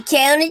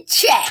K on the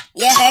track,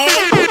 you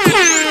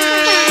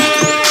heard?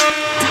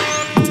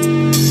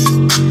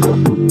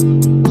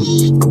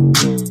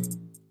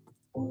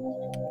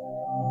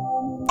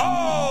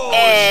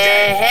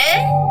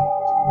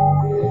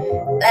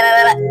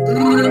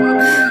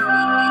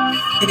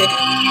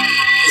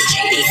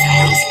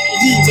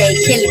 DJ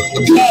Killer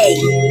K.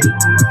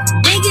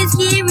 Niggas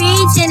keep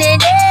reaching and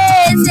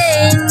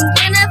dancing.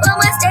 Can I put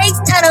my stakes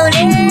not on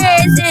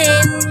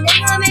dancing? They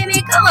gon' make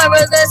me call my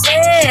brother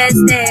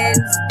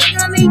assistants. They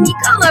gon' make me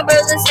call my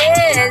brother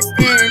assistants.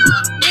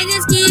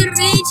 Niggas keep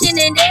reaching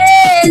and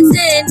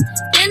dancing.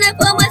 Can I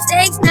put my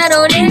stakes not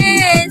on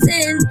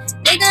dancing?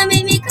 They gon'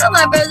 make me call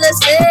my brother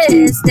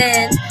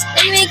assistants.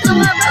 Make me call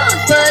my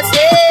brothers for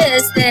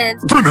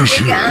assistance.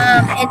 Nigga,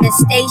 I'm in the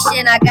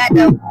station. I got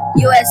the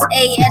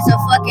USA as a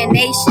fucking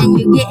nation.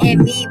 You getting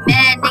me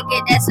mad, nigga,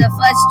 that's a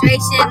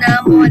frustration.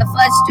 I'm on the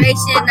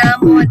frustration, I'm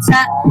on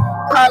top.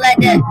 Call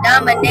that the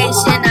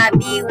domination. I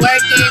be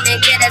working,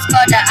 nigga, that's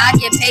called the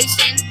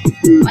occupation.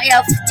 Why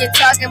y'all fucking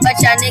talking but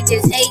y'all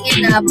niggas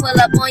hating? I pull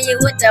up on you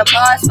with the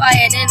bars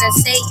fire than a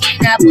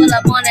Satan. I pull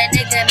up on a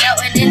nigga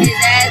melting and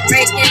his ass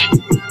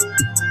breaking.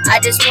 I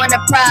just wanna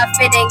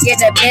profit and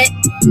get a bit.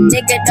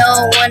 Nigga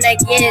don't wanna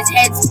get his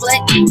head split.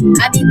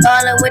 I be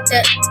ballin' with the,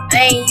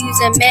 I ain't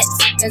using mitts.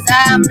 Cause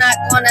I'm not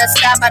gonna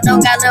stop, I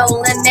don't got no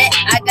limit.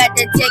 I got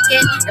the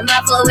ticket, and my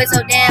flow is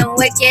so damn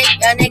wicked.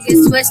 Y'all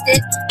niggas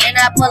twisted, and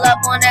I pull up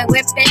on that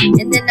whip it,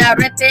 and then I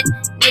rip it.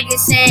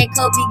 Niggas saying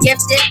Kobe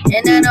gifted,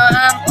 and I know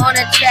I'm on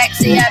the track,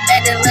 so y'all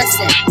better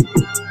listen.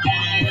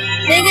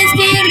 Niggas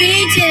keep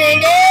reaching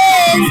and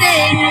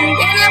dancing.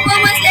 Can I put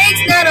my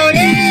stakes not on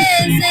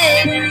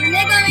dancing?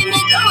 They gon' make me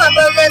call my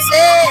brother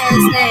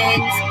assistants.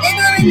 They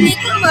gon' make me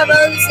call my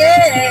brother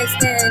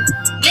assistants.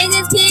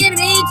 Niggas keep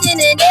reaching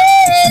and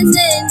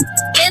dancing.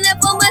 Can I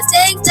put my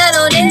stakes not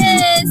on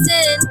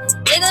dancing?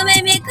 They gon'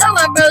 make me call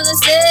my brother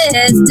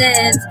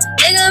assistants.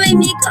 They gon' make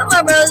me call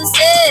my brother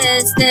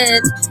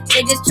assistants.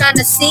 They just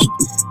tryna seek.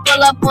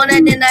 Pull up on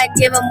it, then I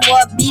give him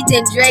more beats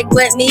than Drake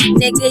with me.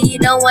 Nigga, you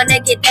don't wanna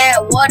get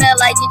that water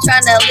like you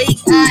tryna leak.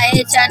 I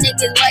hit y'all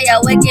niggas while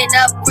y'all waking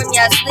up from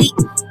y'all sleep.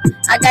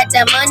 I got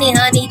that money,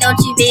 honey, don't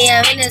you be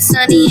I'm in the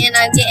sunny, and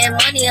I'm getting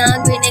money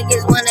hungry.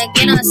 Niggas wanna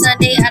get on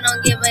Sunday, I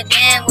don't give a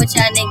damn what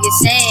y'all niggas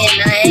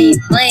saying. I ain't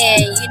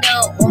playing, you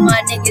know, when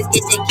my niggas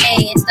get the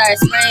K and start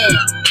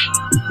spraying.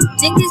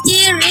 Niggas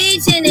keep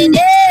reaching and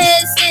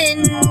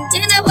dancing.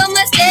 Can I put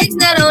my stakes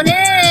not on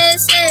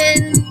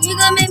dancing? You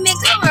gon' make me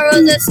call my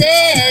rose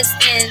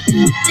assistants.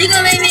 You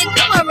gon' make me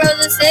call my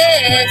rose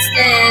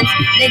assistants.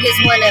 Niggas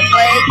wanna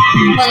play,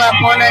 pull up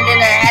on her,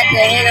 then I had to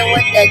hit her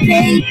with the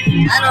K.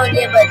 I don't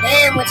give a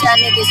damn what y'all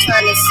niggas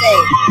tryna say.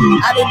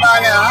 I be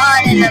ballin'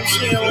 hard and I'm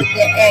shooting with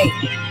the A.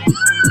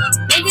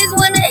 Niggas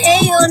wanna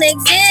hate on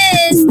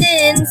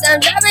existence. I'm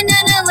driving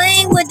down the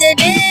lane with the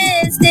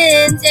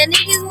distance. And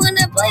niggas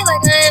wanna play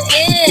like I'm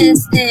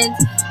instant.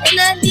 And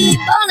I be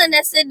ballin',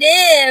 that's the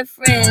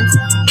difference.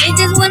 They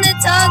just wanna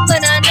talk, but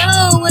I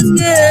know what's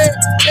good.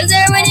 Cause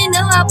I already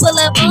know I pull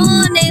up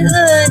on they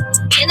hood.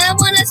 And I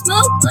wanna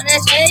smoke on that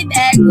straight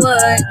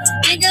backwood.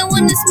 Nigga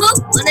wanna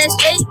smoke on that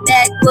straight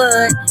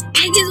backwood.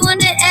 Niggas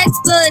want an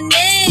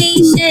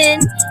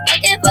explanation. I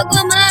can't fuck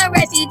with my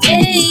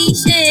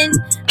reputation.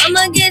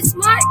 I'ma get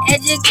smart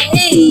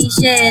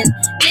education.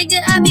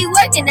 Nigga, I be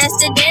working, that's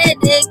the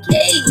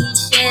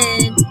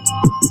dedication.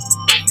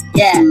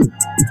 Yeah.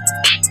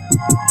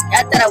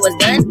 Y'all thought I was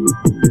done?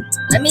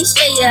 Let me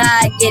show you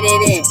how I get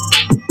it in.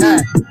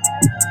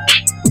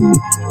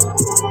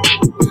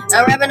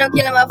 I'm rapping, I'm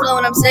killing my flow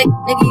when I'm sick.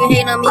 Nigga, you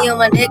hating on me on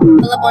my dick.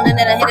 Pull up on the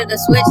net, I hit it the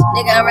switch.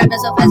 Nigga, I'm rapping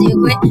so fast you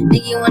quit.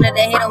 Nigga, you wanted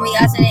to hit on me,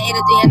 I said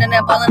 803, and then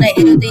I'm ballin' like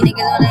 803.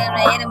 Niggas wanna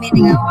hit on me,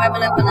 nigga, I'm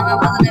rapping up, and I'm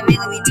buzzing and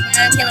feeling me. Nigga,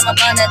 I'm killing my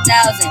bond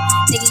 1,000.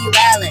 Nigga, you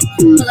wildin'.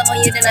 Pull up on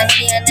you, then I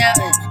hit you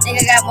announcing.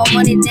 Nigga got more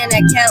money than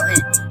accountant.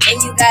 And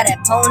you got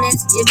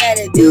opponents, you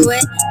better do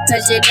it.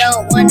 Cause you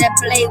don't wanna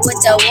play with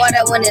the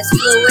water when it's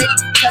fluid.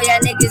 So y'all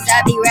niggas,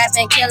 I be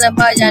rapping, killing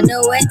bars, y'all knew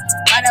it.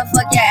 Why the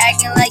fuck y'all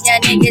acting like y'all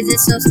niggas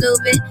is so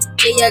stupid?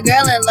 Get your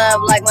girl in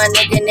love like my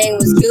nigga name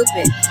was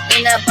Cupid.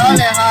 And I'm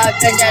ballin' hard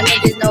cause y'all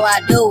niggas know I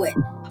do it.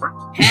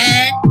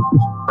 Huh?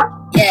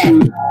 Yeah.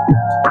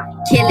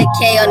 Killer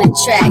K on the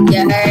track,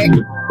 you heard?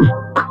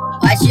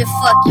 Watch your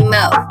fucking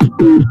mouth.